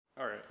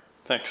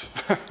Thanks.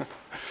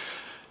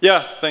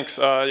 Yeah, thanks.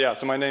 Yeah,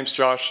 so my name's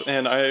Josh,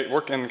 and I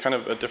work in kind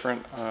of a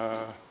different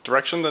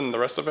direction than the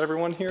rest of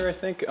everyone here, I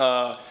think.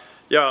 Yeah,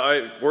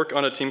 I work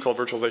on a team called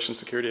Virtualization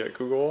Security at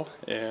Google,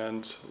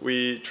 and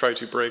we try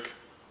to break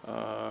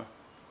out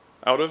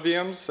of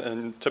VMs,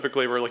 and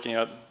typically we're looking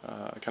at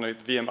kind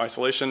of VM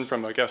isolation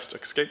from a guest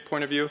escape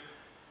point of view.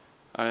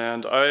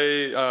 And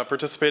I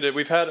participated,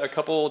 we've had a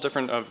couple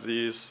different of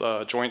these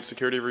joint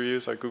security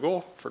reviews at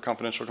Google for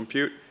confidential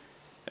compute.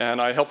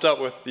 And I helped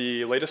out with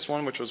the latest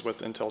one, which was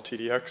with Intel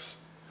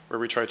TDX, where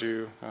we tried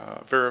to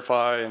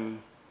verify and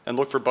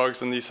look for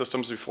bugs in these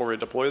systems before we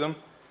deploy them.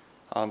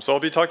 So I'll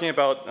be talking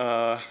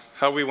about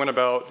how we went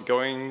about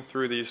going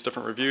through these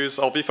different reviews.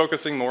 I'll be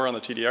focusing more on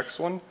the TDX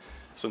one,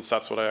 since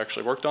that's what I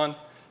actually worked on.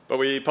 But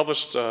we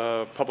published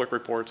public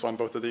reports on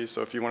both of these,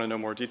 so if you want to know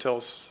more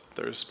details,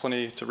 there's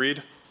plenty to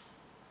read.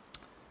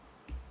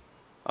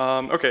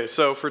 Okay,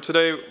 so for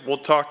today, we'll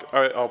talk,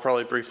 I'll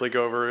probably briefly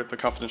go over the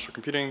confidential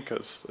computing,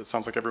 because it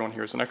sounds like everyone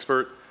here is an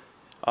expert.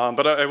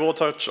 But I will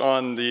touch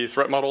on the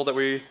threat model that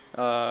we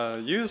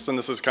used, and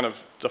this is kind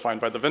of defined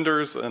by the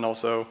vendors, and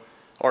also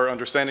our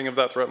understanding of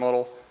that threat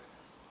model.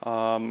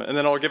 And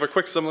then I'll give a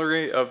quick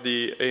summary of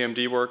the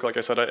AMD work. Like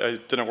I said, I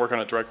didn't work on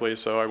it directly,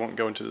 so I won't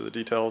go into the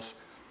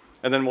details.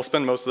 And then we'll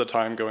spend most of the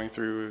time going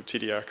through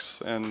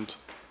TDX and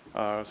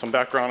some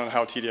background on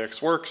how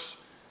TDX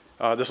works.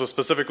 This was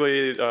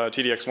specifically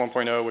TDX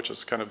 1.0, which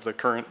is kind of the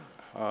current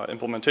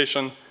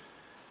implementation.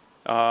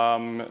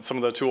 Some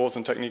of the tools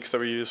and techniques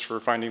that we use for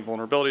finding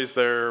vulnerabilities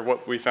there,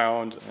 what we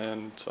found,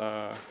 and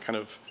kind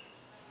of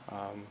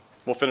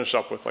we'll finish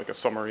up with like a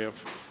summary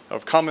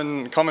of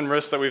common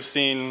risks that we've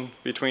seen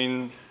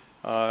between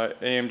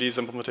AMD's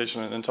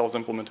implementation and Intel's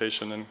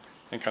implementation,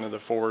 and kind of the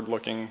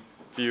forward-looking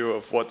view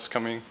of what's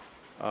coming,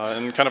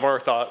 and kind of our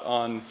thought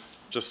on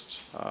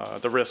just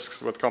the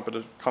risks with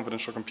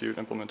confidential compute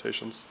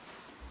implementations.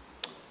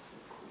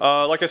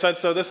 Like I said,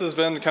 so this has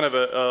been kind of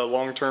a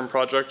long-term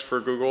project for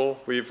Google.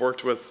 We've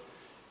worked with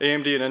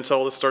AMD and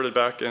Intel. This started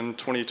back in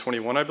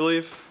 2021, I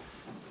believe.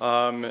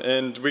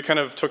 And we kind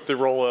of took the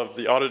role of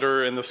the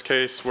auditor in this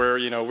case, where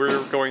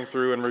we're going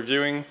through and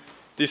reviewing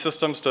these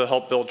systems to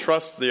help build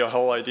trust. The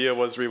whole idea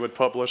was we would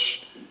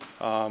publish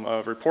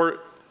a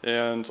report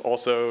and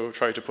also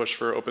try to push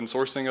for open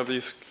sourcing of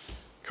these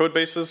code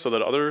bases so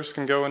that others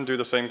can go and do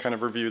the same kind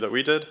of review that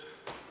we did.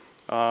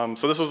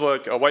 So this was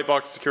like a white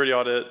box security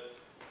audit.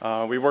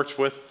 We worked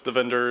with the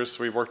vendors,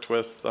 we worked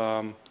with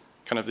kind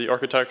of the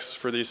architects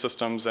for these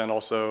systems, and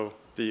also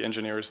the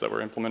engineers that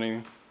were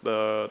implementing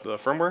the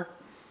firmware.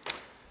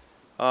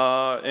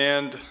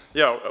 And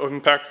yeah,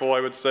 impactful,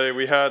 I would say.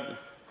 We had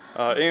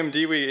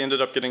AMD, we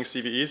ended up getting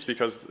CVEs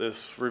because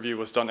this review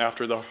was done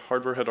after the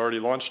hardware had already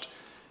launched,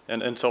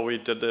 and Intel, we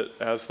did it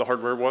as the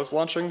hardware was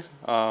launching.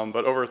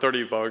 But over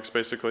 30 bugs,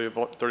 basically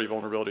 30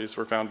 vulnerabilities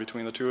were found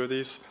between the two of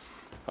these,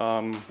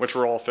 which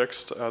were all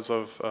fixed as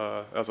of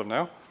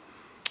now.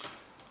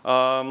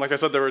 Like I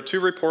said, there were 2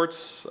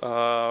 reports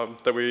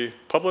that we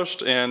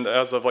published, and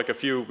as of like a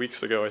few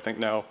weeks ago, I think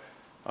now,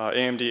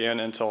 AMD and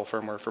Intel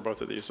firmware for both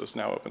of these is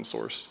now open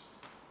sourced.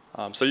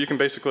 So you can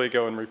basically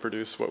go and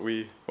reproduce what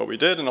we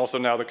did, and also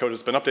now the code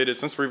has been updated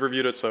since we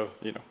reviewed it, so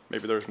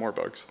maybe there's more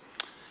bugs.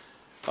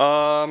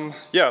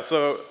 Yeah,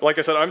 so like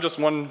I said, I'm just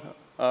one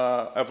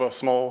of a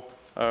small,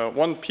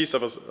 one piece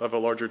of a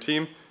larger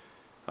team.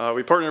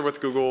 We partnered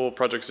with Google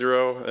Project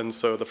Zero, and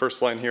so the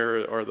first line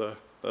here are the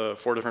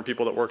 4 different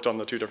people that worked on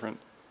the 2 different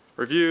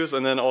reviews,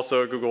 and then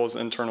also Google's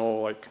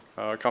internal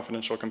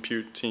confidential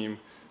compute team.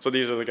 So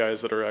these are the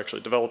guys that are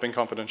actually developing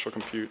confidential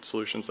compute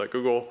solutions at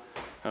Google,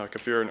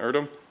 Kafir and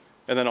Erdem,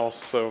 and then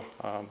also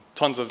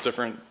tons of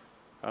different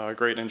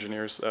great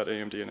engineers at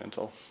AMD and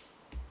Intel.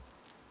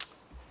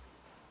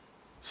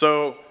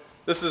 So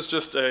this is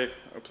just a,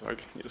 oops, I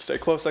need to stay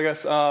close, I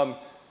guess.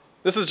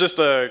 This is just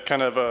a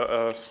kind of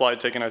a slide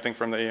taken, I think,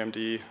 from the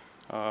AMD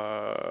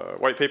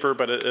white paper,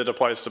 but it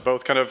applies to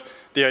both. Kind of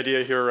the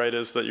idea here, right,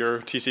 is that your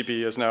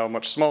TCP is now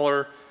much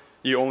smaller.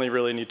 You only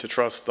really need to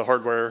trust the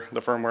hardware,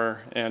 the firmware,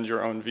 and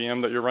your own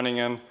VM that you're running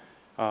in.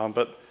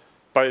 But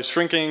by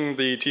shrinking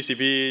the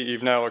TCP,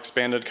 you've now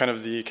expanded kind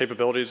of the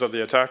capabilities of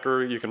the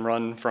attacker. You can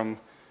run from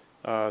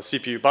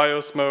CPU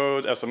BIOS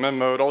mode, SMM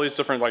mode, all these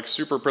different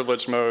super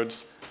privileged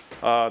modes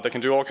that can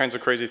do all kinds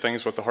of crazy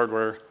things with the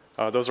hardware.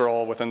 Those are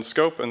all within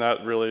scope, and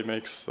that really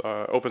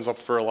opens up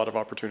for a lot of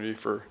opportunity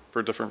for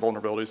different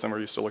vulnerabilities than we're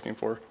used to looking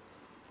for.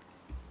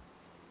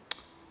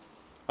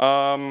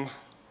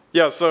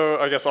 Yeah, so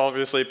I guess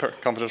obviously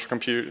confidential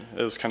compute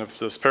is kind of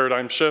this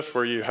paradigm shift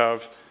where you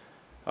have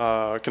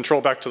control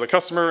back to the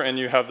customer, and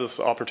you have this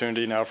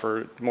opportunity now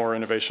for more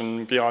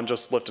innovation beyond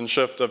just lift and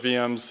shift of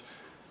VMs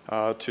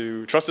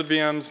to trusted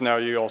VMs. Now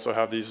you also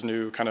have these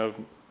new kind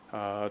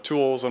of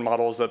tools and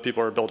models that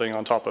people are building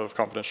on top of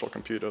confidential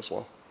compute as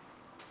well.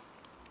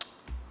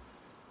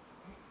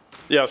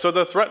 Yeah, so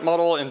the threat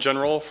model in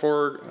general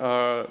for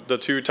the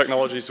 2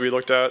 technologies we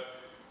looked at,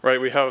 right,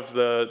 we have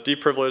the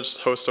deprivileged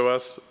host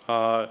OS.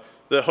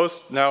 The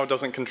host now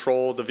doesn't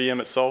control the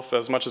VM itself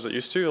as much as it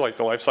used to, like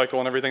the lifecycle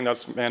and everything.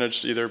 That's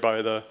managed either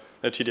by the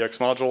TDX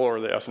module or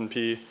the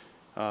S&P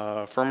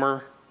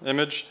firmware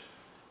image.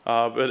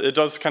 But it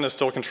does kind of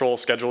still control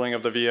scheduling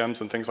of the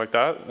VMs and things like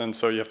that, and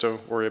so you have to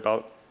worry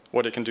about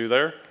what it can do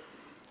there.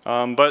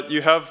 But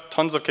you have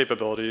tons of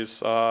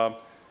capabilities.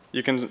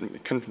 You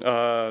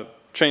can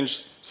change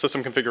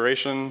system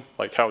configuration,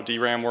 like how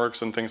DRAM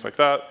works and things like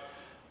that.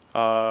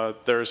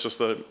 There's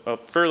just a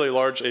fairly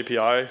large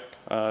API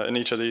in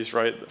each of these,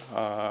 right?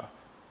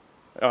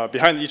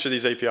 Behind each of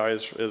these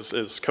APIs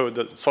is code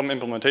that some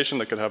implementation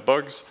that could have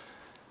bugs.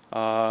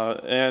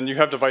 And you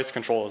have device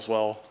control as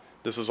well.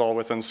 This is all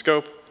within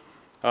scope.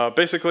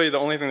 Basically, the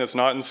only thing that's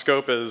not in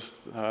scope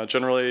is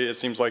generally it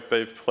seems like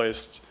they've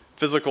placed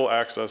physical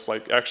access,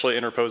 like actually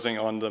interposing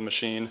on the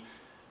machine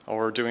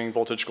or doing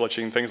voltage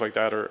glitching, things like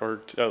that,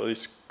 or at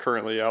least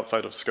currently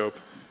outside of scope.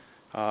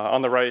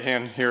 On the right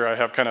hand here, I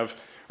have kind of,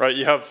 right,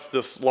 you have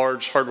this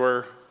large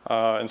hardware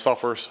and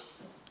software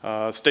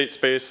state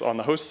space on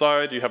the host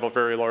side. You have a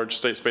very large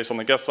state space on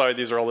the guest side.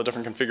 These are all the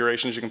different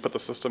configurations you can put the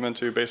system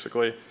into,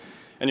 basically.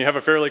 And you have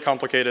a fairly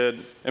complicated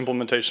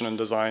implementation and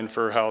design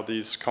for how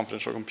these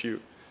confidential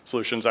compute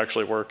solutions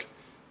actually work,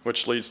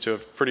 which leads to a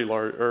pretty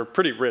large, or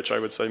pretty rich, I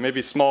would say,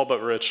 maybe small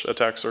but rich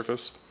attack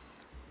surface.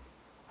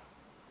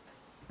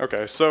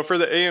 Okay, so for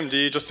the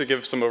AMD, just to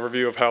give some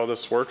overview of how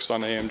this works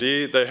on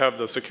AMD, they have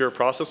the secure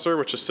processor,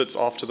 which just sits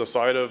off to the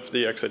side of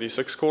the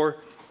x86 core,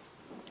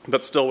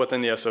 but still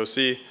within the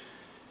SoC.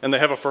 And they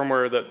have a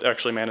firmware that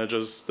actually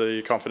manages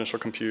the confidential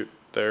compute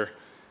there.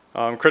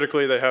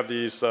 Critically, they have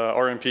these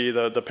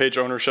RMP, the page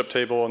ownership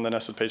table and the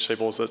nested page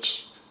tables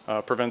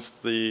that prevents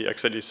the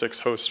x86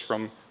 host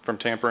from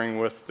tampering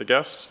with the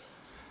guests.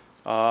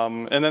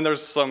 And then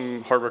there's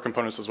some hardware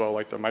components as well,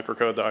 like the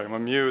microcode, the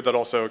IMMU, that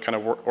also kind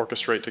of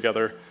orchestrate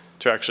together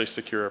to actually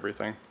secure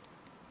everything.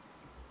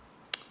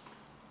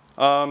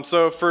 And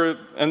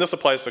this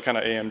applies to kind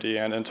of AMD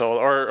and Intel.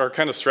 Our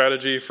kind of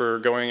strategy for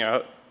going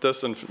at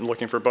this and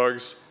looking for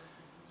bugs,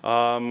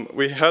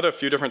 we had a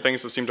few different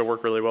things that seemed to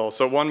work really well.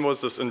 So one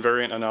was this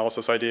invariant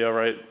analysis idea,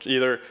 right?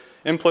 Either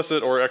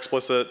implicit or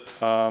explicit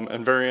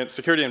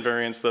security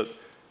invariants that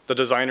the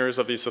designers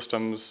of these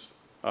systems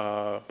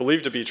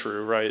believe to be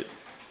true, right?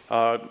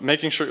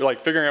 Making sure,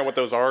 like figuring out what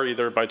those are,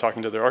 either by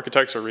talking to their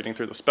architects or reading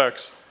through the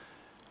specs,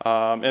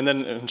 and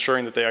then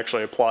ensuring that they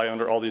actually apply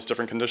under all these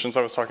different conditions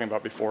I was talking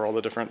about before, all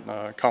the different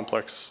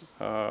complex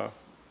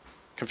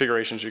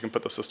configurations you can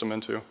put the system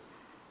into.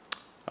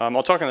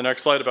 I'll talk on the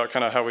next slide about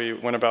kind of how we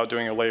went about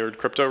doing a layered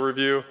crypto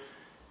review.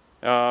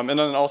 And then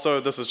also,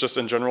 this is just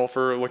in general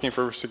for looking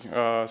for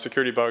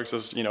security bugs,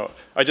 is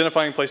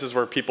identifying places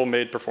where people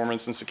made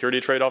performance and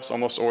security trade-offs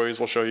almost always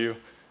will show you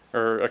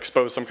or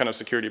expose some kind of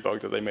security bug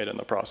that they made in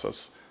the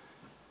process.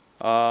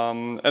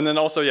 And then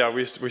also, yeah,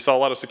 we saw a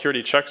lot of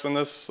security checks in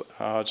this,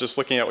 just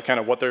looking at kind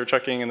of what they're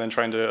checking and then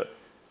trying to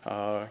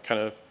kind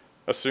of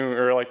assume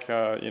or like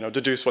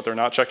deduce what they're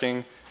not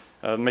checking,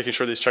 making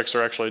sure these checks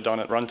are actually done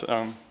at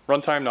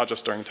runtime, not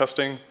just during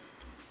testing.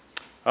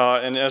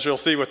 And as you'll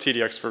see with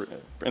TDX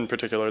in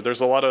particular,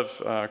 there's a lot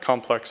of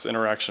complex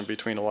interaction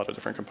between a lot of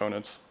different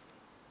components.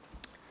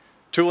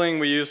 Tooling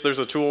we use, there's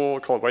a tool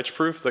called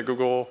Wedgeproof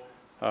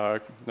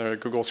that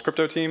Google's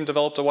crypto team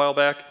developed a while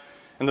back.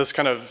 And this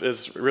kind of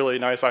is really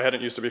nice. I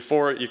hadn't used it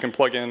before. You can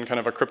plug in kind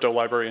of a crypto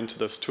library into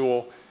this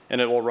tool, and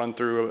it will run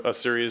through a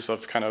series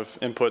of kind of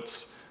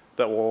inputs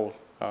that will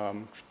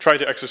try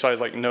to exercise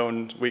like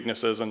known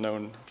weaknesses and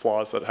known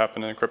flaws that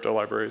happen in crypto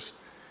libraries.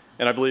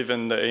 And I believe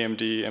in the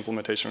AMD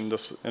implementation,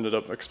 this ended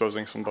up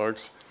exposing some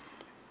bugs.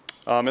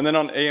 And then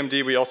on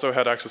AMD, we also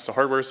had access to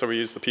hardware, so we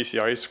used the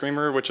PCIe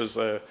Screamer, which is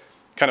a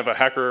kind of a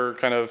hacker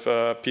kind of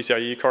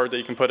PCIe card that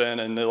you can put in,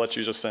 and it lets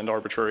you just send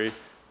arbitrary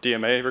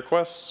DMA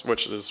requests,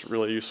 which is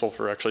really useful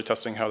for actually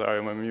testing how the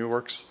IMMU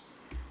works.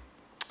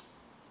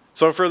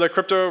 So for the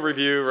crypto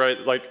review, right,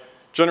 like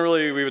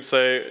generally we would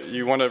say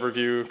you want to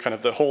review kind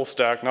of the whole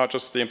stack, not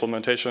just the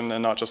implementation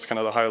and not just kind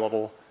of the high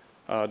level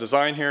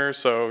design here.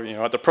 So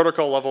at the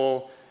protocol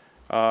level,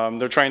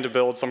 they're trying to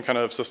build some kind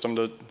of system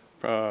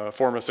to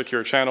form a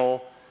secure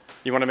channel.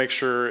 You want to make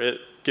sure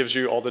it gives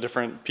you all the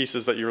different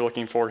pieces that you're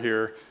looking for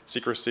here,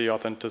 secrecy,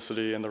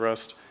 authenticity, and the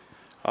rest.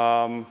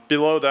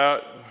 Below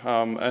that,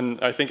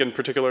 and I think in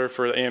particular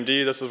for the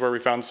AMD, this is where we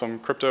found some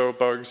crypto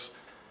bugs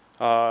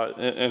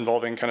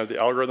involving kind of the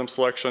algorithm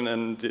selection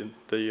and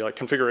the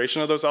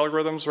configuration of those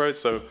algorithms, right?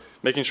 So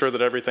making sure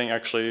that everything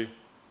actually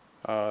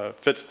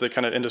fits the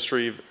kind of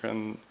industry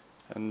and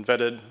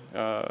vetted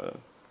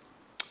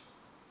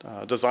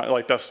design,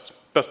 like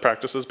best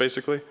practices,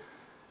 basically.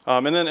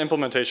 And then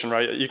implementation,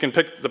 right? You can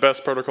pick the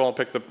best protocol and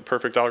pick the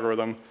perfect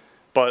algorithm,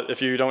 but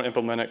if you don't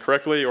implement it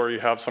correctly or you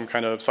have some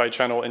kind of side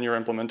channel in your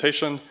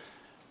implementation,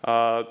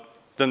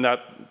 then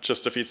that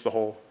just defeats the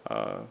whole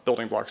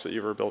building blocks that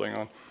you were building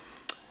on.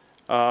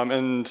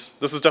 And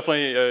this is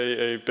definitely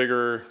a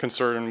bigger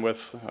concern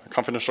with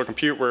confidential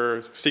compute,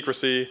 where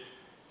secrecy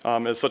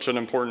is such an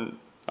important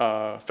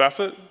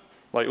facet.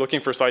 Like looking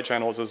for side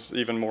channels is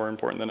even more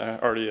important than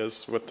it already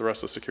is with the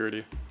rest of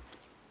security.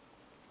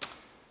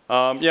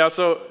 Yeah,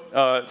 so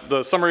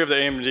the summary of the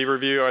AMD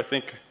review, I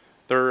think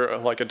there are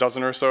like a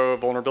dozen or so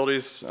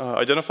vulnerabilities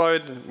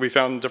identified. We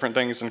found different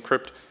things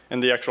in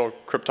the actual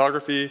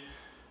cryptography,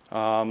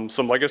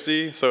 some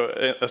legacy. So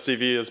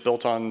SEV is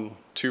built on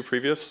 2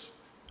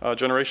 previous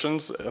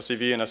generations,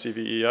 SEV and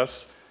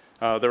SEV-ES.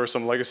 There were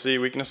some legacy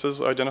weaknesses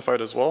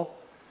identified as well.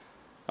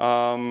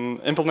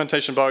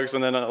 Implementation bugs,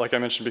 and then like I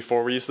mentioned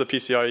before, we used the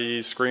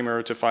PCIe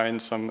screamer to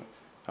find some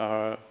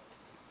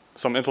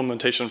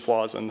implementation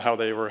flaws in how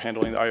they were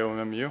handling the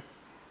IOMMU.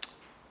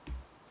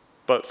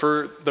 But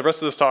for the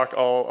rest of this talk,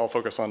 I'll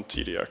focus on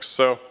TDX.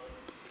 So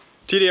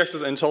TDX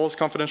is Intel's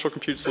confidential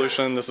compute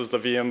solution. This is the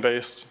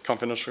VM-based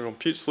confidential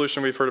compute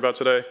solution we've heard about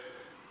today.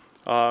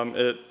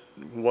 It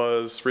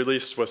was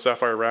released with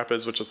Sapphire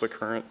Rapids, which is the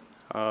current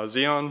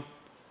Xeon.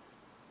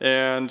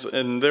 And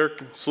in their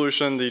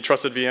solution, the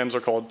trusted VMs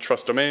are called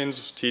trust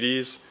domains,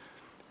 TDs.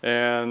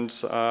 And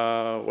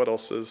what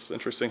else is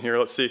interesting here?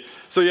 Let's see.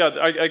 So yeah,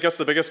 I guess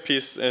the biggest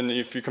piece, and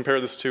if you compare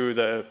this to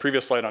the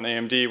previous slide on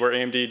AMD, where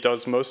AMD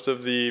does most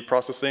of the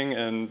processing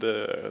and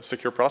the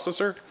secure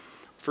processor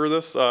for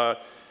this,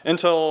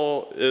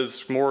 Intel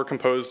is more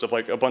composed of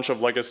like a bunch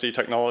of legacy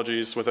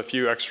technologies with a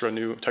few extra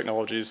new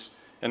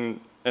technologies and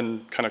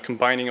kind of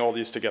combining all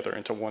these together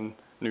into one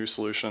new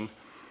solution.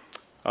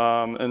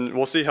 And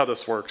we'll see how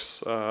this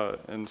works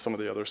in some of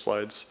the other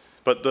slides.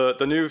 But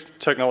the new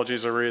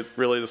technologies are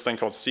really this thing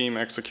called SEAM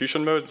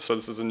execution mode. So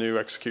this is a new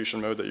execution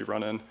mode that you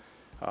run in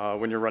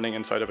when you're running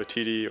inside of a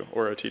TD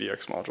or a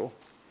TDX module.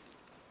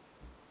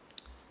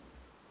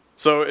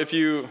 So if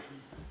you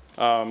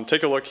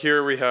take a look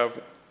here, we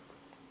have,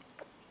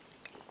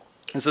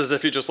 this is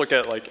if you just look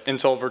at like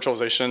Intel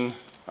virtualization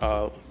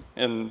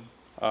in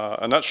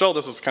a nutshell.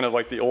 This is kind of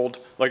like the old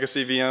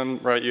legacy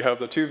VM, right? You have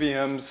the 2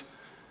 VMs.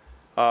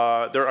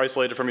 They're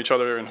isolated from each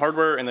other in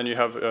hardware, and then you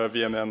have a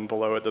VMM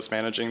below it that's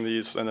managing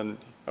these, and then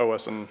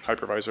OS and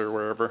hypervisor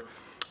wherever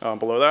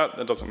below that.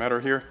 It doesn't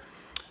matter here.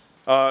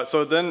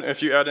 So then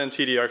if you add in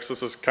TDX,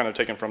 this is kind of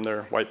taken from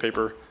their white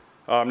paper.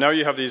 Now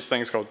you have these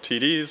things called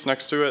TDs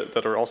next to it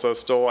that are also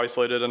still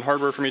isolated in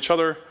hardware from each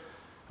other.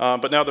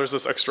 But now there's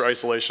this extra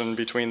isolation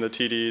between the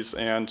TDs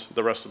and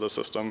the rest of the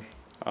system.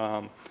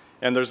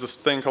 And there's this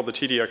thing called the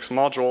TDX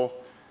module,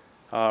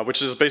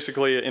 which is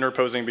basically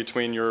interposing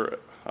between your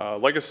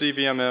legacy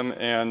VMM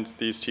and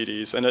these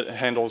TDs. And it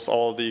handles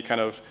all the kind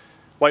of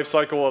life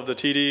cycle of the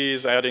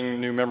TDs,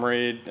 adding new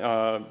memory,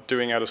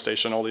 doing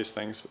attestation, all these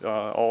things,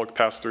 all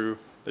pass through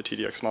the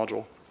TDX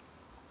module.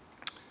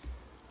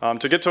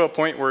 To get to a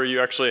point where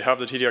you actually have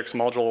the TDX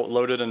module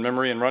loaded in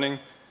memory and running,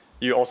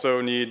 you also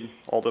need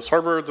all this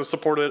hardware to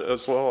support it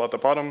as well at the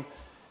bottom.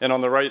 And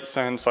on the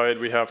right-hand side,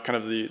 we have kind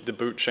of the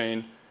boot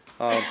chain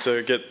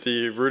to get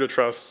the root of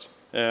trust,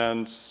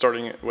 and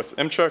starting with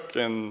mcheck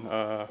and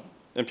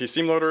MP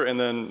seam loader, and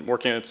then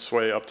working its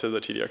way up to the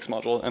TDX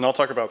module. And I'll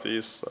talk about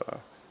these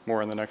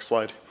more in the next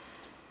slide.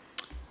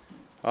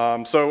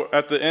 So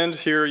at the end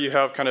here, you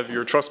have kind of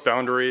your trust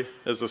boundary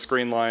is this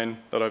green line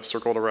that I've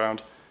circled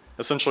around.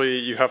 Essentially,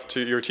 you have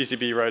to, your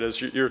TCB, right,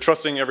 is you're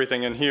trusting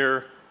everything in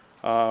here.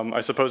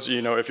 I suppose,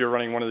 you know, if you're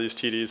running one of these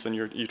TDs, then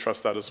you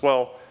trust that as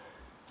well.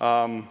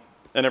 And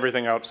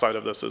everything outside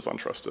of this is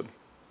untrusted.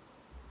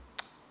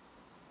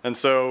 And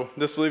so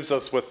this leaves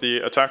us with the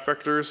attack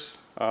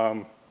vectors.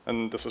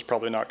 And this is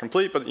probably not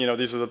complete, but you know,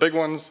 these are the big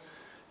ones.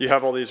 You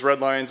have all these red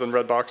lines and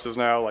red boxes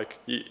now, like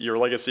your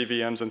legacy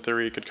VMs in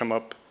theory could come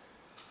up.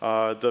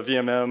 The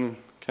VMM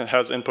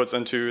has inputs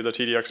into the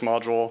TDX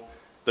module.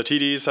 The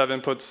TDs have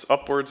inputs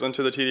upwards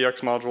into the TDX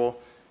module.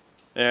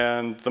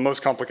 And the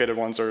most complicated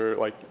ones are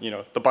like, you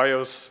know, the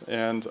BIOS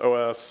and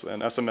OS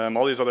and SMM,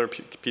 all these other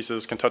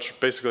pieces can touch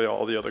basically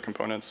all the other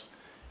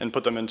components and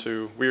put them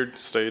into weird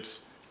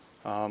states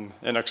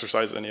and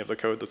exercise any of the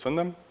code that's in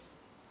them.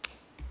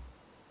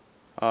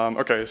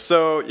 Okay,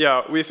 so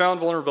yeah, we found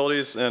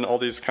vulnerabilities in all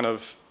these kind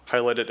of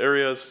highlighted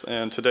areas,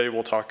 and today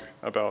we'll talk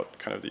about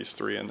kind of these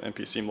 3 in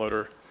MP seam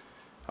loader,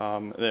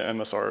 the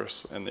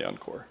MSRs, and the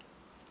Encore.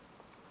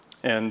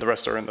 And the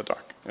rest are in the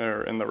doc,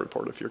 or in the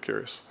report if you're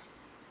curious.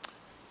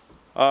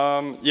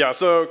 Yeah,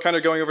 so kind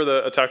of going over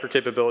the attacker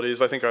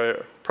capabilities, I think I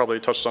probably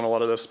touched on a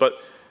lot of this, but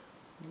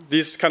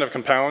these kind of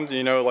compound,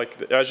 you know,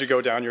 like as you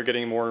go down, you're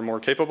getting more and more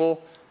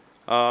capable.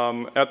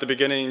 At the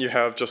beginning, you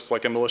have just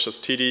like a malicious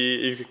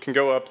TD. You can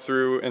go up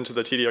through into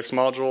the TDX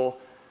module.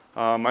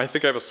 I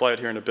think I have a slide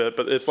here in a bit,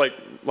 but it's like,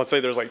 let's say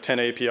there's like 10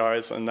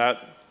 APIs, and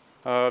that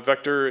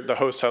vector, the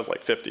host has like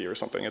 50 or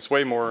something. It's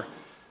way more,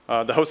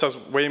 the host has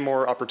way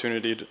more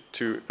opportunity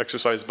to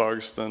exercise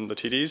bugs than the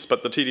TDs,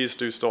 but the TDs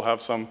do still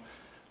have some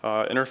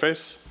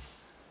interface.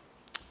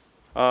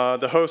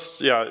 The host,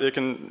 yeah, it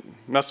can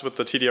mess with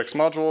the TDX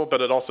module,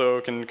 but it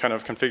also can kind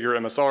of configure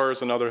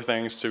MSRs and other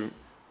things to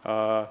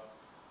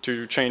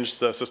change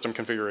the system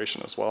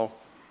configuration as well.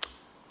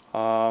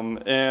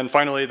 And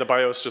finally, the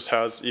BIOS just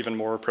has even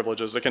more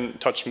privileges. It can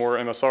touch more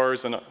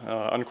MSRs and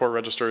Encore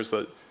registers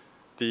that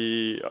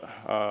the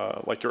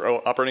like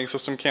your operating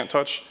system can't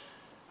touch.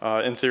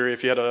 In theory,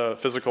 if you had a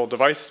physical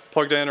device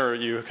plugged in, or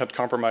you had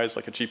compromised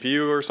like a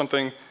GPU or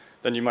something,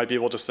 then you might be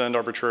able to send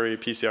arbitrary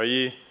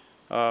PCIe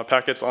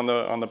packets on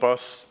the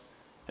bus,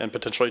 and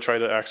potentially try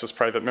to access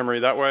private memory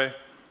that way.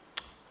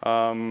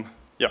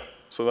 Yeah,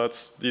 so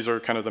these are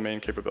kind of the main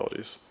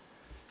capabilities.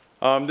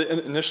 The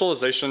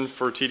initialization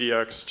for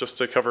TDX, just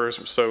to cover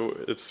so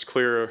it's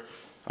clear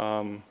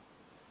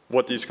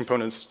what these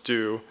components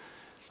do.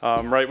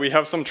 Right, we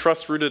have some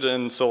trust rooted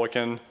in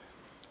silicon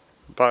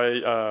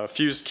by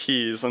fused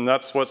keys, and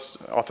that's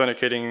what's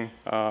authenticating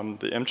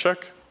the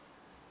mcheck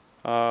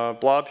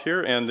blob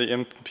here and the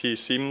MP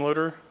seam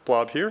loader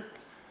blob here.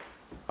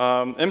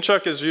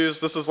 mcheck is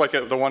used, this is like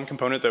the one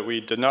component that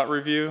we did not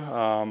review.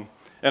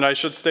 And I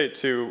should state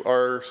too,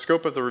 our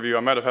scope of the review,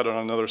 I might have had it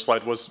on another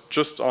slide, was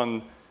just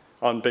on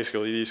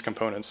basically these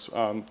components.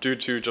 Due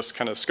to just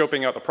kind of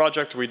scoping out the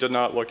project, we did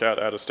not look at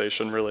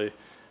attestation really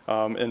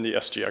in the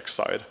SGX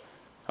side.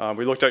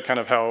 We looked at kind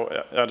of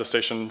how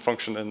attestation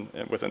functioned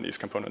within these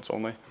components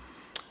only.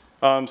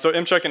 So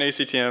mcheck and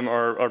ACTM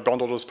are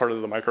bundled as part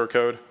of the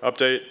microcode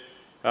update.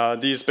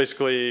 These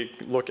basically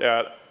look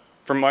at,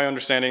 from my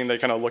understanding, they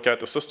kind of look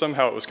at the system,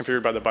 how it was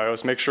configured by the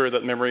BIOS, make sure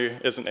that memory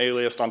isn't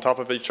aliased on top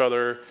of each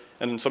other,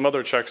 and some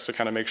other checks to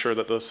kind of make sure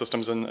that the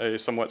system's in a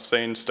somewhat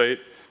sane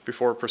state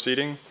before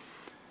proceeding.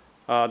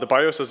 The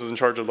BIOS is in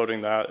charge of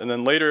loading that, and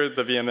then later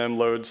the VMM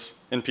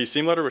loads NP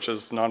seam loader, which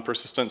is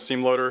non-persistent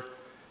seam loader.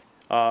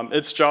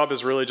 Its job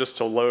is really just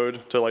to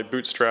load, to like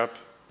bootstrap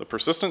the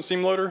persistent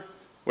seam loader,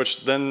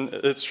 which then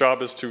its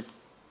job is to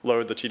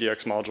load the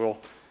TDX module.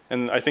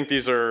 And I think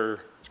these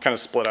are kind of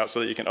split out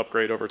so that you can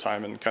upgrade over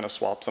time and kind of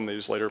swap some of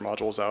these later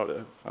modules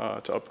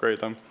out to upgrade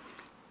them.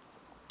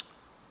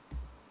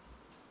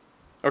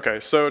 Okay,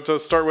 so to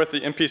start with the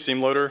MP seam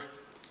loader,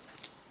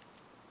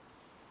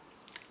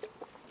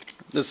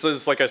 this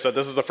is, like I said,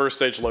 this is the first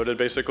stage loaded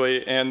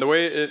basically, and the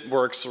way it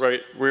works,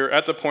 right, we're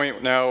at the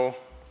point now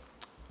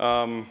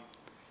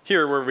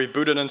here where we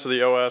booted into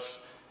the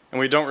OS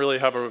and we don't really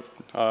have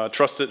a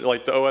trusted,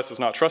 like the OS is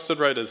not trusted,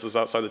 right, this is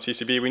outside the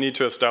TCB. We need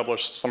to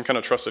establish some kind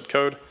of trusted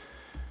code.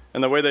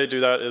 And the way they do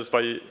that is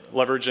by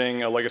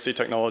leveraging a legacy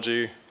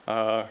technology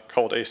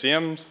called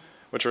ACMs,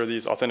 which are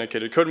these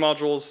authenticated code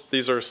modules.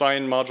 These are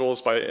signed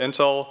modules by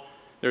Intel.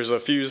 There's a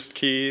fused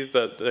key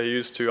that they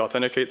use to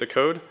authenticate the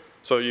code.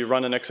 So you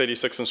run an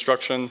x86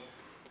 instruction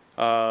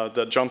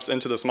that jumps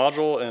into this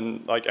module,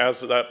 and like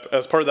as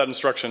part of that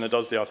instruction, it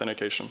does the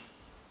authentication.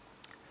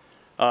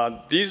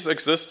 These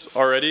exist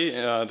already.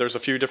 There's a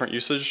few different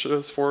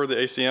usages for the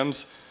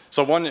ACMs.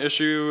 So one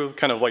issue,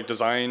 kind of like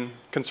design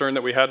concern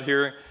that we had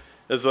here,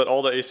 is that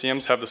all the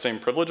ACMs have the same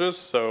privileges.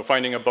 So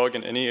finding a bug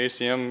in any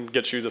ACM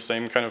gets you the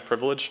same kind of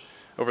privilege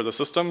over the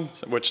system,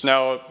 which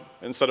now,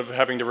 instead of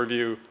having to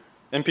review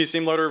MP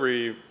seam loader,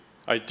 we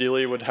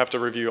ideally would have to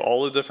review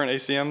all the different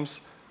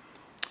ACMs.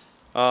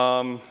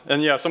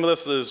 And yeah, some of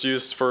this is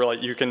used for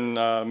like, you can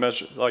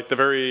measure, like the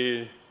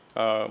very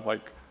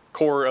like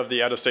core of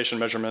the attestation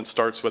measurement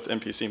starts with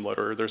MP seam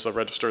loader. There's a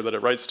register that it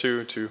writes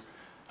to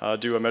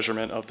do a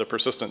measurement of the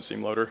persistent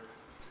seam loader.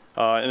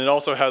 And it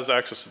also has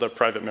access to the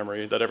private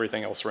memory that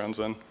everything else runs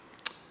in.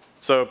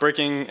 So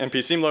breaking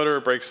MP seam loader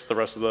breaks the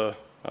rest of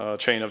the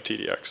chain of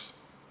TDX.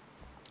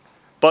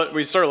 But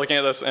we started looking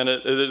at this, and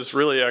it is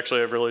really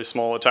actually a really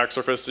small attack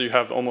surface. So you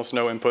have almost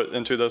no input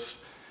into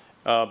this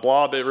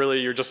blob. It really,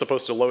 you're just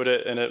supposed to load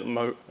it, and it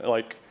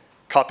like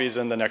copies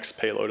in the next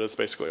payload. Is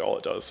basically all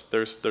it does.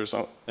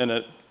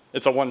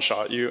 It's a one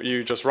shot.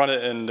 You just run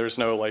it, and there's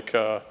no like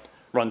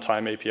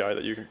runtime API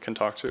that you can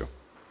talk to.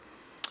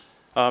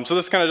 So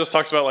this kind of just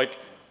talks about like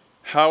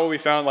how we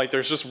found like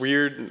there's just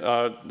weird,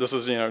 this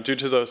is due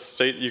to the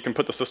state you can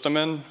put the system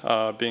in,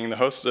 being the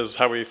host, is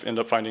how we end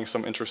up finding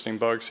some interesting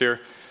bugs here.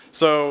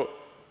 So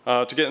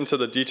to get into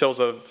the details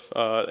of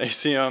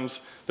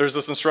ACMs, there's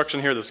this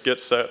instruction here, this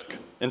get set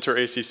enter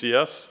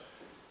ACCS.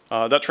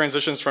 That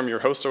transitions from your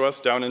host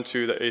OS down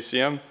into the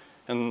ACM.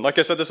 And like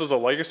I said, this was a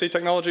legacy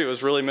technology. It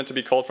was really meant to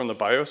be called from the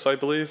BIOS, I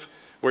believe,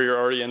 where you're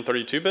already in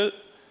 32-bit.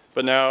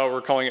 But now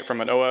we're calling it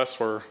from an OS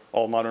where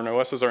all modern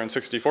OSs are in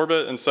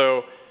 64-bit. And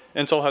so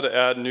Intel had to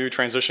add new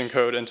transition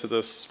code into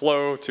this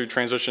flow to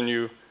transition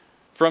you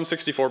from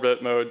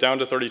 64-bit mode down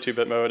to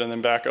 32-bit mode and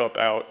then back up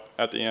out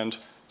at the end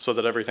so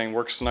that everything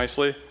works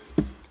nicely.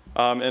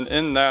 And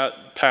in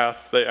that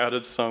path, they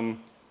added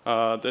some,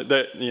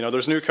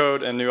 there's new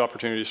code and new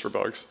opportunities for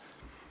bugs.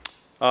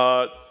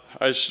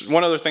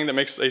 One other thing that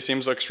makes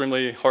ACMs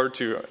extremely hard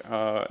to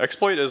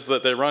exploit is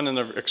that they run in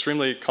an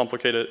extremely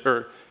complicated,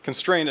 or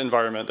constrained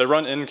environment. They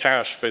run in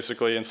cache,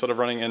 basically, instead of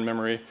running in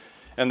memory.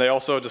 And they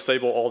also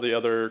disable all the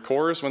other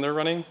cores when they're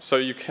running. So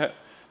you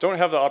don't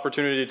have the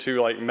opportunity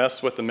to like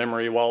mess with the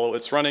memory while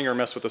it's running or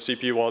mess with the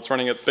CPU while it's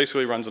running. It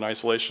basically runs in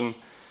isolation.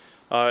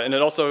 And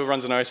it also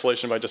runs in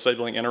isolation by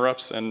disabling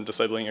interrupts and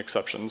disabling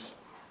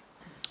exceptions.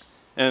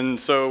 And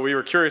so we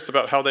were curious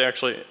about how they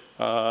actually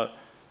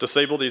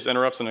disable these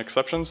interrupts and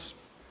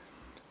exceptions.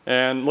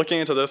 And looking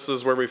into this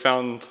is where we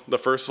found the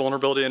first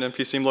vulnerability in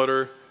MP seam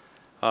loader.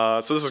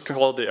 So this is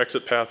called the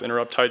exit path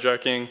interrupt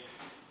hijacking.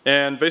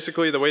 And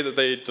basically the way that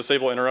they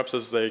disable interrupts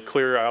is they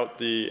clear out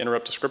the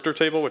interrupt descriptor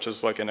table, which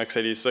is like an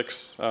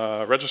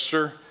x86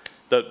 register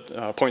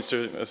that points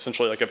to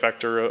essentially like a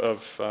vector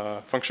of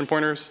function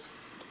pointers.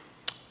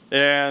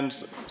 And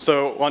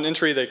so on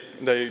entry,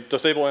 they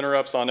disable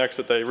interrupts. On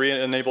exit, they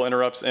re-enable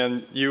interrupts.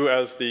 And you,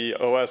 as the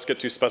OS, get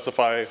to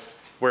specify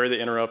where the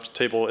interrupt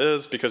table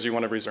is because you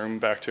want to resume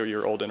back to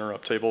your old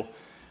interrupt table.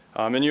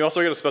 And you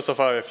also get to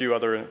specify a few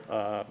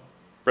other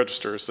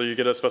registers. So you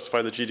get to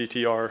specify the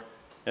GDTR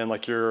and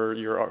like your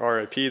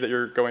RIP that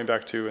you're going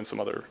back to and some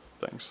other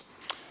things.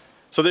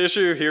 So the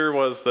issue here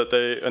was that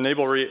they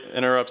enable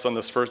interrupts on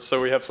this first.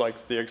 So we have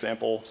like the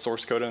example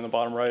source code in the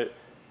bottom right.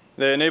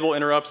 They enable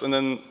interrupts, and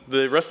then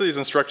the rest of these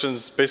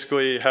instructions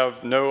basically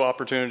have no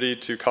opportunity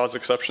to cause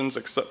exceptions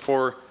except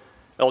for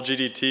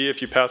LGDT.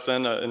 If you pass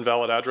in an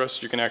invalid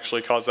address, you can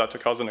actually cause that to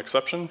cause an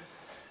exception.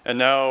 And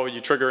now you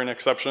trigger an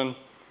exception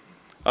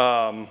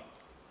now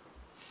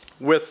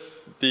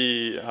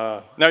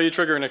you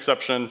trigger an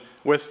exception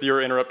with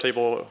your interrupt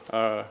table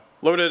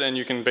loaded, and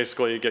you can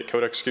basically get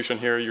code execution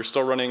here. You're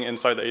still running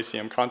inside the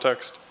ACM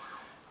context,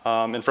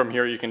 and from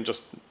here you can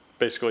just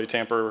basically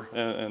tamper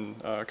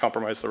and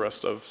compromise the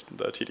rest of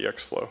the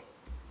TDX flow.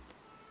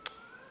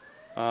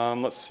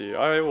 Let's see,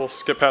 I will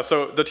skip past.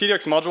 So the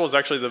TDX module is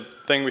actually the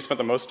thing we spent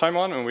the most time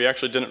on, and we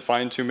actually didn't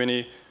find too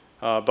many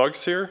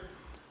bugs here.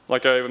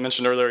 Like I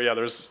mentioned earlier, yeah,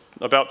 there's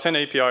about 10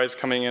 APIs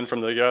coming in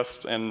from the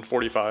guest and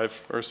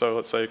 45 or so,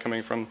 let's say,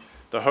 coming from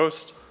the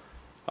host.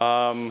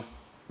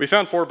 We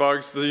found 4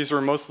 bugs. These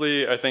were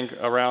mostly, I think,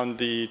 around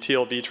the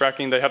TLB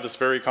tracking. They have this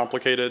very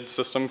complicated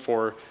system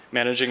for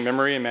managing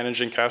memory and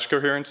managing cache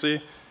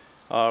coherency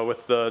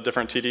with the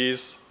different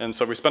TDs. And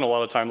so we spent a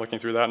lot of time looking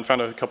through that and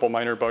found a couple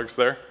minor bugs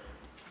there.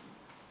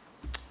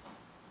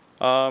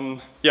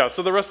 Yeah,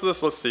 so the rest of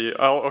this, let's see.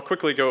 I'll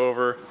quickly go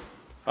over.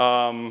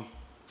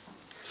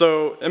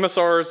 So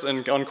MSRs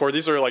and Uncore,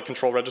 these are like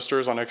control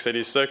registers on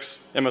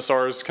x86.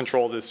 MSRs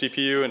control the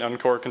CPU, and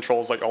Uncore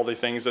controls like all the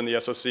things in the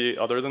SoC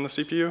other than the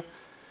CPU.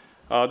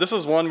 This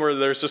is one where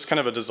there's just kind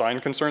of a design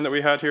concern that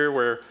we had here,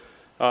 where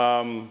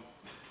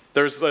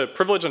there's a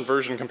privilege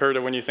inversion compared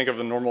to when you think of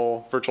the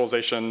normal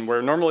virtualization,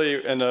 where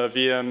normally in a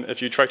VM,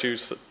 if you try to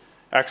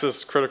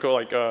access critical,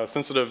 like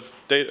sensitive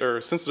data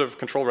or sensitive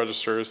control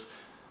registers,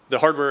 the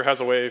hardware has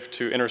a way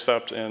to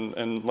intercept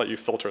and let you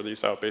filter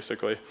these out,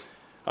 basically.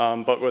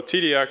 But with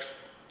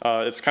TDX,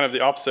 it's kind of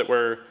the opposite,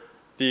 where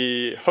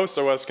the host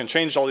OS can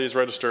change all these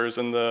registers,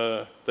 and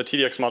the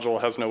TDX module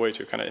has no way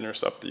to kind of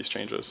intercept these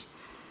changes.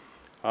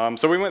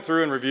 So we went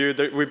through and reviewed.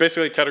 We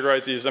basically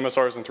categorized these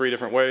MSRs in 3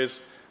 different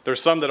ways.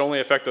 There's some that only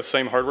affect the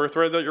same hardware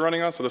thread that you're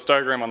running on. So this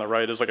diagram on the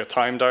right is like a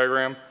time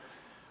diagram,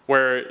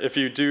 where if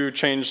you do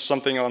change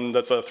something on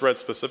that's a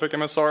thread-specific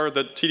MSR,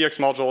 the TDX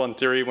module, in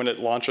theory, when it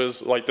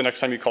launches, like the next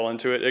time you call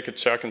into it, it could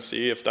check and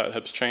see if that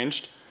has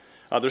changed.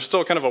 There's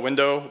still kind of a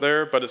window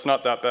there, but it's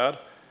not that bad.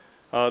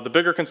 The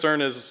bigger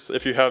concern is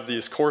if you have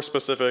these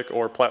core-specific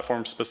or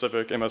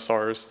platform-specific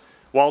MSRs,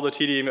 while the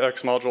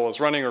TDX module is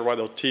running or while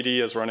the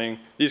TD is running,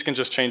 these can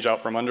just change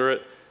out from under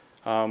it.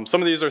 Some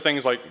of these are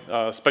things like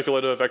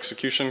speculative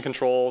execution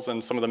controls,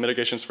 and some of the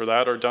mitigations for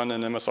that are done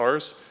in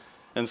MSRs.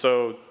 And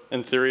so,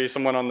 in theory,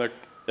 someone on the,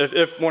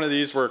 if one of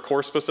these were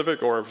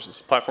core-specific or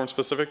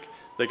platform-specific,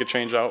 they could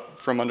change out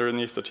from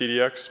underneath the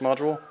TDX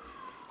module.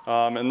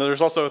 And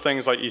there's also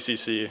things like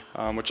ECC,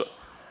 which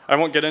I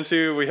won't get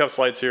into. We have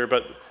slides here,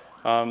 but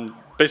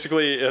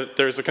basically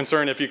there's a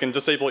concern if you can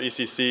disable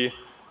ECC,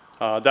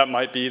 that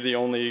might be the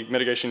only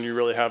mitigation you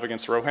really have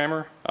against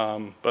Rowhammer.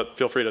 But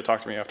feel free to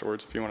talk to me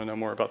afterwards if you want to know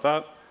more about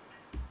that.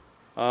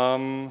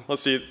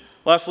 Let's see.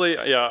 Lastly,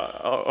 yeah,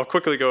 I'll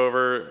quickly go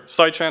over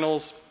side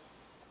channels.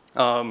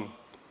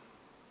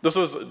 This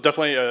was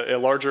definitely a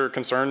larger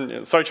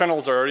concern. Side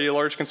channels are already a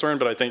large concern,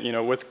 but I think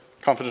with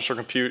confidential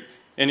compute,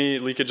 any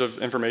leakage of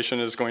information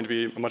is going to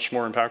be much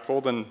more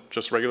impactful than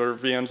just regular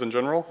VMs in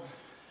general.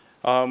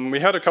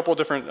 We had a couple of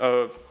different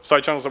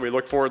side channels that we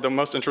looked for. The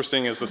most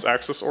interesting is this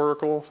Axis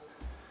Oracle.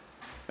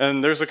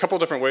 And there's a couple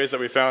of different ways that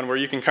we found where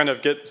you can kind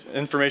of get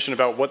information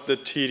about what the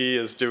TD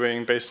is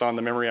doing based on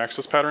the memory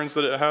access patterns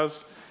that it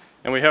has.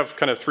 And we have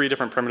kind of 3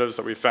 different primitives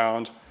that we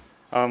found.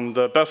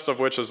 The best of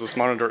which is this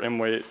monitor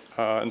mwait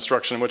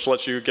instruction, which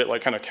lets you get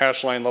like kind of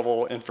cache line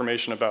level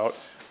information about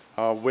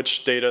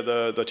which data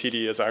the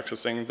TD is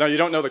accessing. Now you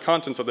don't know the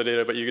contents of the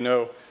data, but you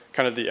know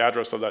kind of the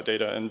address of that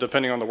data, and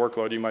depending on the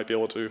workload, you might be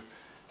able to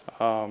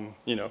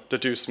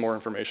deduce more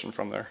information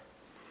from there.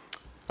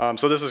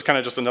 So this is kind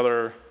of just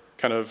another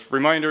kind of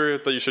reminder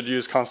that you should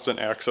use constant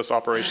access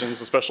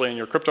operations, especially in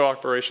your crypto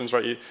operations,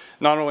 right?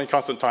 Not only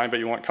constant time, but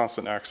you want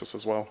constant access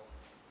as well.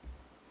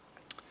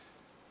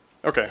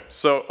 Okay,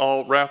 so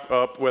I'll wrap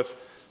up with,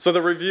 so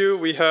the review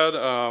we had,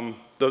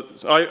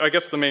 I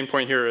guess the main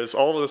point here is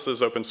all of this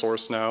is open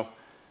source now.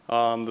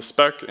 The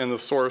spec and the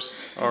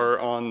source are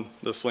on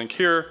this link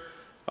here.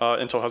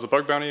 Intel has a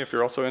bug bounty if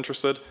you're also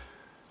interested.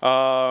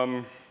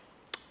 And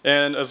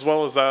as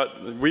well as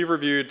that, we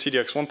reviewed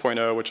TDX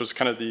 1.0, which was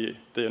kind of the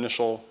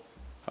initial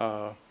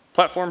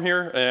platform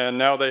here. And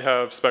now they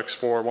have specs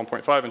for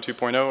 1.5 and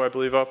 2.0, I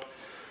believe, up.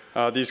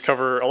 These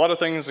cover a lot of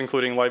things,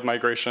 including live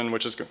migration,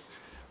 which is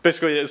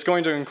basically it's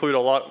going to include a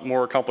lot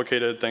more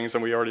complicated things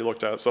than we already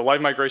looked at. So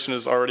live migration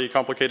is already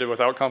complicated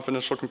without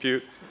confidential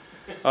compute.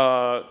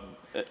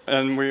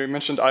 and we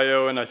mentioned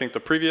I/O in I think the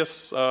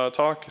previous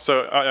talk.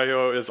 So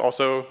I/O is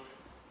also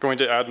going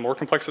to add more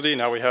complexity.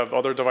 Now we have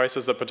other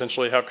devices that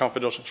potentially have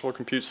confidential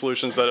compute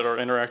solutions that are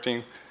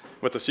interacting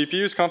with the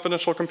CPU's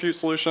confidential compute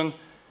solution.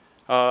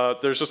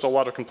 There's just a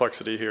lot of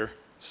complexity here.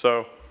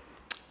 So,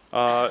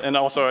 and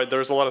also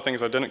there's a lot of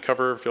things I didn't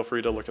cover. Feel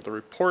free to look at the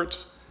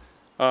report.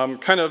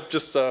 Kind of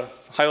just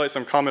highlight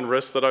some common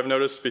risks that I've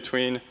noticed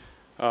between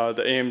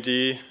the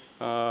AMD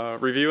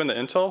review and the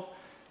Intel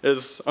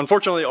is,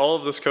 unfortunately, all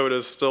of this code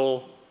is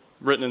still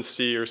written in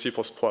C or C++,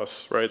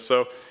 right?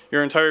 So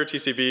your entire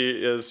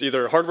TCB is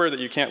either hardware that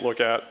you can't look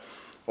at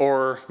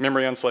or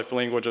memory unsafe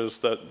languages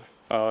that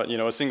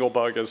a single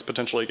bug is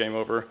potentially game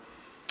over.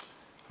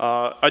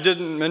 I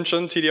didn't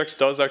mention TDX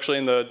does actually,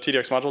 in the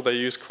TDX module, they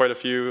use quite a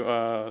few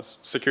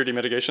security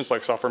mitigations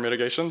like software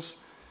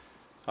mitigations.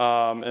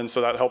 And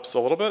so that helps a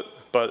little bit,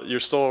 but you're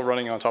still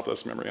running on top of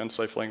this memory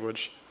unsafe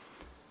language.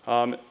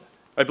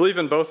 I believe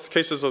in both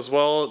cases as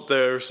well,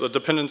 there's a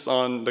dependence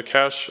on the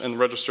cache and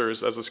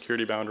registers as a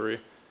security boundary.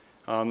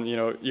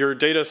 Your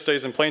data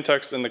stays in plain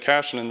text in the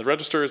cache and in the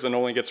registers and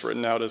only gets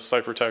written out as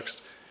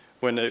ciphertext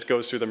when it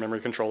goes through the memory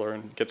controller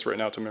and gets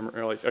written out to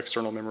memory, like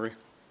external memory.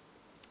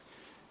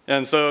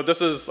 And so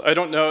this is, I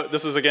don't know,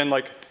 this is again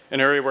like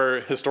an area where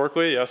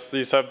historically, yes,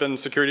 these have been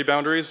security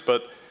boundaries,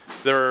 but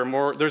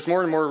there's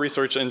more and more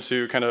research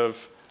into kind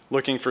of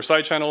looking for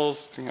side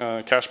channels,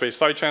 cache-based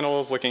side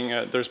channels, looking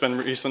at, there's been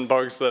recent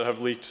bugs that have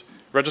leaked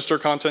register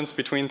contents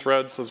between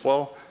threads as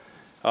well.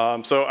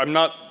 So I'm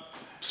not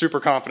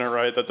super confident,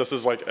 right, that this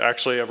is like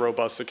actually a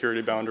robust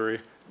security boundary.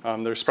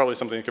 There's probably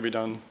something that could be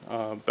done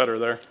better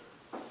there.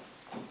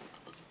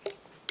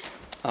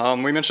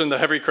 We mentioned the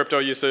heavy crypto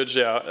usage,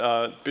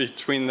 yeah,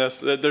 between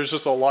this, there's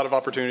just a lot of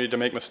opportunity to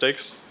make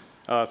mistakes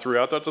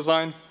throughout that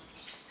design.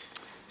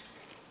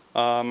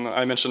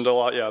 I mentioned a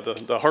lot, yeah,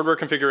 the hardware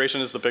configuration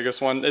is the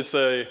biggest one. It's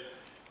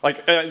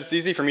it's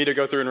easy for me to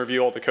go through and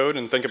review all the code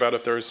and think about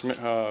if there's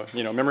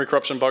memory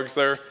corruption bugs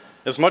there.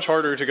 It's much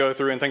harder to go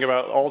through and think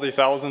about all the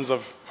thousands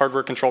of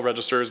hardware control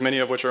registers, many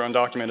of which are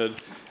undocumented,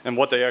 and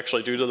what they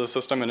actually do to the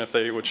system and if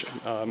they would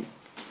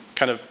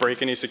kind of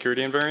break any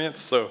security invariants.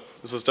 So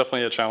this is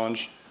definitely a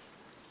challenge.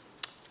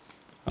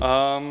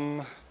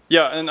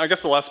 Yeah, and I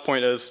guess the last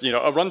point is,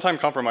 a runtime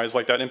compromise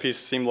like that NP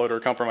seam loader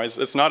compromise,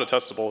 it's not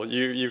attestable.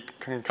 You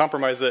can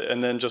compromise it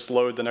and then just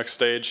load the next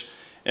stage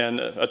and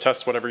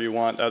attest whatever you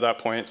want at that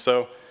point.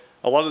 So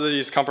a lot of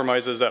these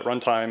compromises at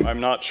runtime,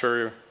 I'm not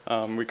sure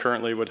we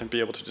currently would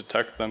be able to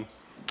detect them.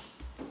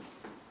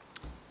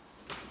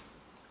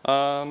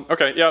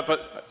 Okay, yeah,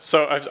 but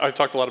so I've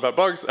talked a lot about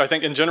bugs. I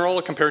think in general,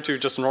 compared to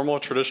just normal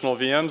traditional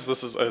VMs,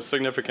 this is a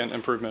significant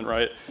improvement,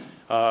 right?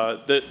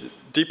 That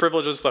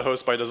deprivileges the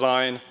host by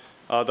design.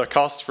 The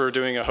cost for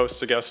doing a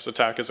host-to-guest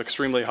attack is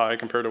extremely high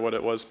compared to what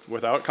it was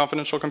without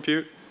confidential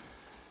compute.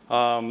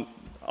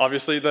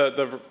 Obviously,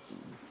 the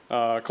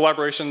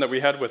collaboration that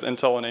we had with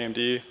Intel and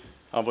AMD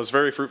was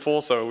very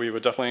fruitful, so we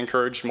would definitely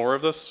encourage more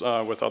of this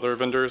with other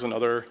vendors and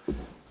other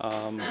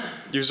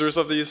users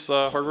of these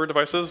hardware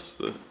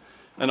devices.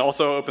 And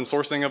also, open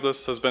sourcing of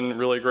this has been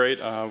really great.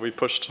 We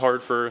pushed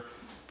hard for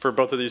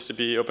both of these to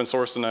be open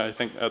source, and I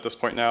think at this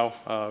point now,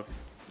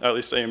 at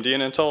least AMD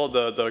and Intel,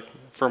 the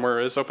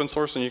firmware is open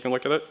source and you can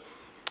look at it.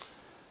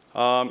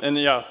 And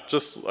yeah,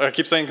 just I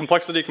keep saying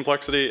complexity,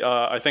 complexity.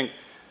 I think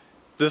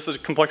this is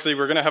complexity.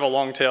 We're going to have a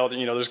long tail.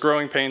 There's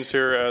growing pains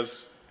here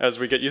as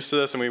we get used to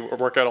this and we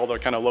work out all the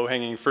kind of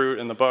low-hanging fruit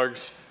and the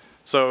bugs.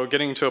 So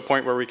getting to a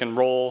point where we can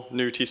roll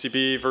new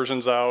TCB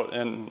versions out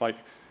and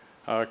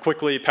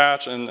quickly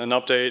patch and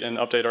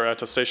update our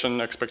attestation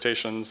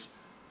expectations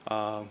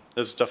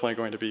is definitely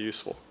going to be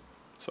useful.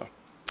 So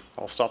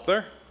I'll stop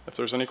there if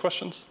there's any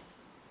questions.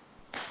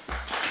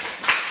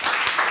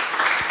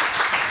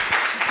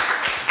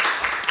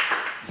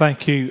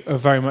 Thank you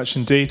very much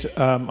indeed.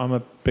 I'm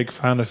a big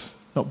fan of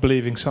not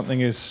believing something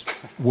is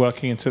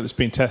working until it's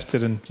been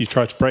tested and you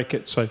try to break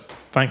it, so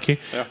thank you.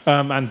 Yeah.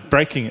 And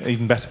breaking it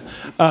even better.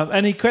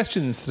 Any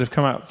questions that have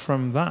come out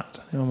from that?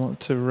 Anyone want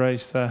to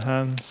raise their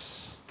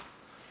hands?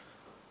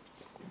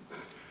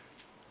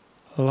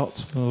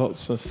 Lots and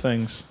lots of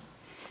things.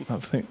 I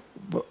think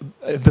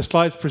the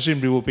slides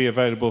presumably will be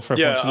available for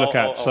everyone to look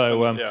at.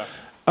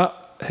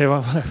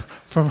 Here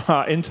from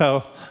our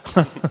Intel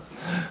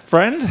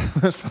friend,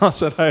 let's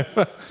pass it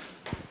over.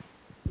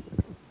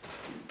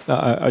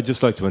 I'd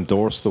just like to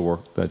endorse the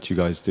work that you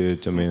guys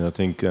did. I mean, I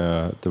think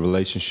the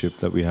relationship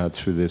that we had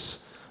through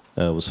this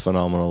was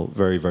phenomenal,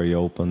 very, very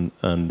open.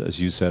 And as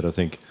you said, I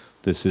think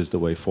this is the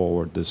way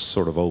forward, this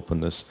sort of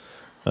openness.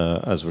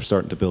 As we're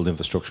starting to build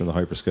infrastructure in the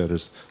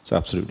hyperscalers, it's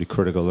absolutely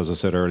critical. As I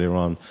said earlier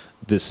on,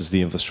 this is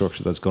the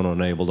infrastructure that's going to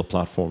enable the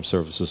platform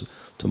services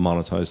to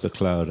monetize the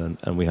cloud,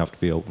 and we have to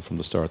be open from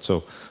the start.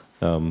 So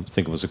I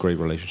think it was a great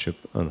relationship,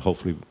 and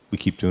hopefully we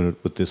keep doing it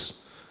with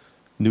this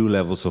new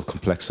levels of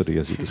complexity,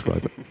 as you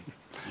describe it.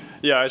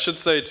 Yeah, I should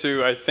say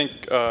too, I think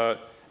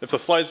if the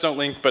slides don't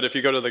link, but if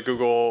you go to the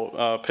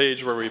Google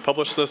page where we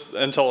publish this,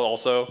 Intel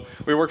also,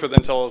 we worked with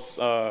Intel's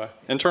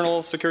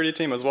internal security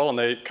team as well, and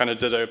they kind of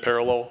did a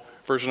parallel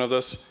version of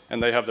this,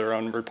 and they have their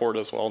own report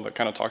as well that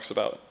kind of talks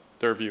about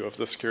their view of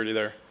the security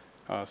there.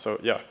 So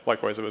yeah,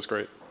 likewise, it was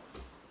great.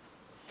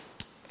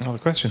 Another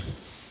question.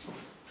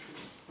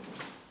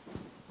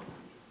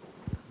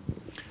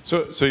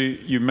 So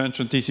you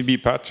mentioned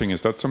TCP patching.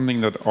 Is that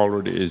something that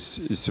already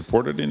is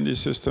supported in these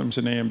systems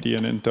in AMD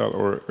and Intel,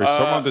 or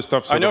some of the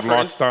stuff sort of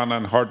locked down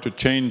and hard to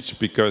change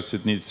because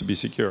it needs to be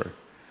secure?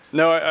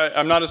 No,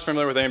 I'm not as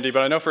familiar with AMD,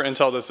 but I know for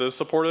Intel this is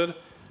supported.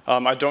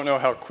 I don't know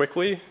how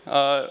quickly.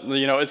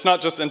 You know, it's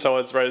not just Intel.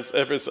 It's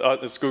right.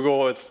 It's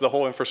Google. It's the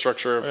whole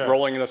infrastructure of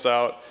rolling this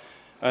out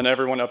and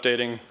everyone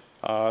updating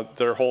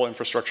their whole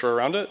infrastructure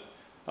around it.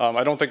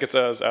 I don't think it's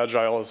as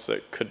agile as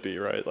it could be,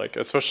 right? Like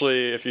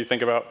especially if you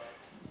think about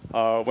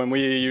when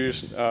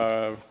we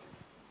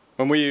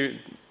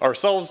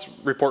ourselves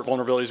report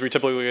vulnerabilities, we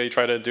typically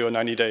try to do a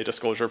 90-day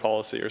disclosure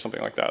policy or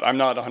something like that. I'm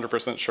not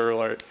 100% sure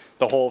like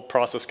the whole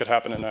process could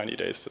happen in 90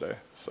 days today.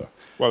 So,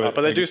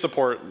 but they do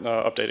support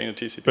updating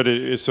to TCP. But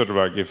it's sort of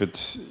like if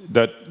it's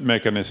that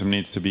mechanism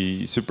needs to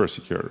be super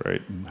secure,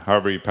 right?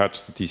 However you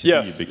patch the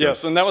TCP.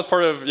 Yes, and that was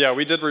part of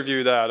we did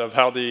review that of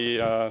how the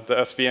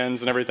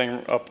SVNs and everything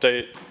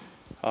update,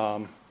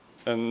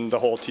 and the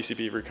whole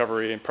TCP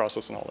recovery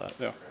process and all that.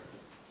 Yeah.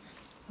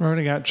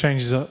 Rolling out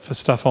changes up for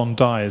stuff on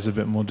die is a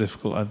bit more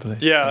difficult, I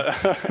believe. Yeah,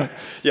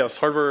 yes,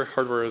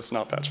 hardware is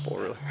not patchable,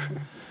 really.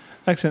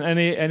 Excellent.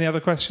 Any other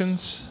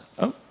questions?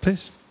 Oh,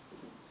 please.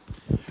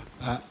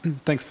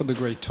 Thanks for the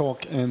great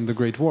talk and the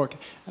great work.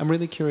 I'm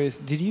really curious,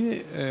 did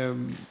you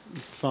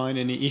find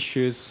any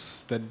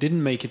issues that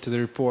didn't make it to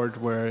the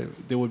report where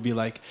there would be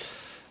like,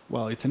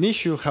 well, it's an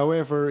issue,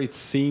 however, it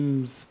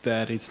seems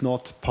that it's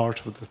not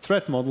part of the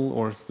threat model,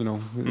 or, you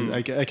know,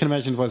 I can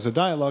imagine it was a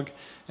dialogue,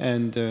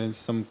 and in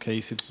some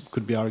case it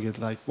could be argued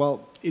like,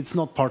 well, it's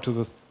not part of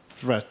the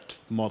threat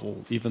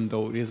model, even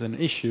though it is an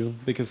issue,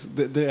 because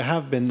there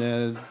have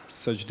been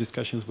such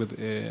discussions with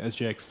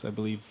SGX, I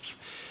believe,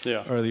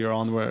 earlier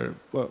on, where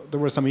there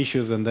were some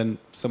issues, and then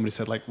somebody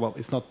said like, well,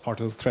 it's not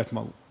part of the threat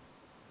model,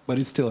 but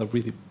it's still a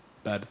really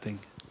bad thing.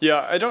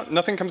 Yeah,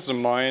 nothing comes to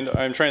mind.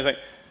 I'm trying to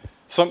think.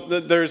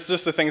 There's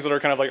just the things that are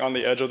kind of like on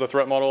the edge of the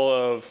threat model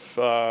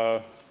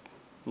of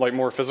like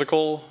more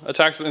physical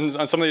attacks, and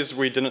on some of these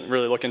we didn't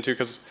really look into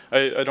because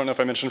I don't know if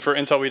I mentioned for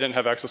Intel we didn't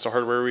have access to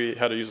hardware. We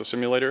had to use a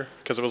simulator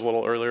because it was a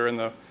little earlier in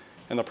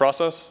the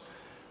process.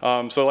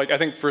 So like I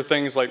think for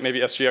things like maybe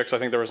SGX, I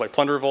think there was like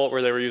Plunder Vault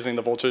where they were using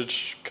the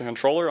voltage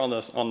controller on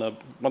the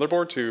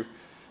motherboard to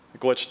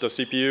glitch the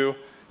CPU.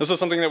 This is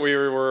something that we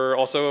were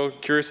also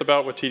curious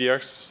about with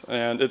TDX,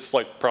 and it's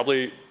like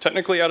probably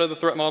technically out of the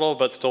threat model,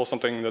 but still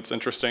something that's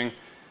interesting.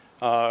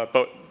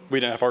 But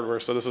we didn't have hardware,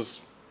 so this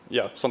is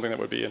something that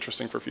would be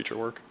interesting for future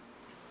work.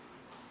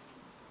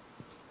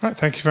 All right,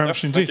 thank you very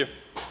much indeed. Thank you.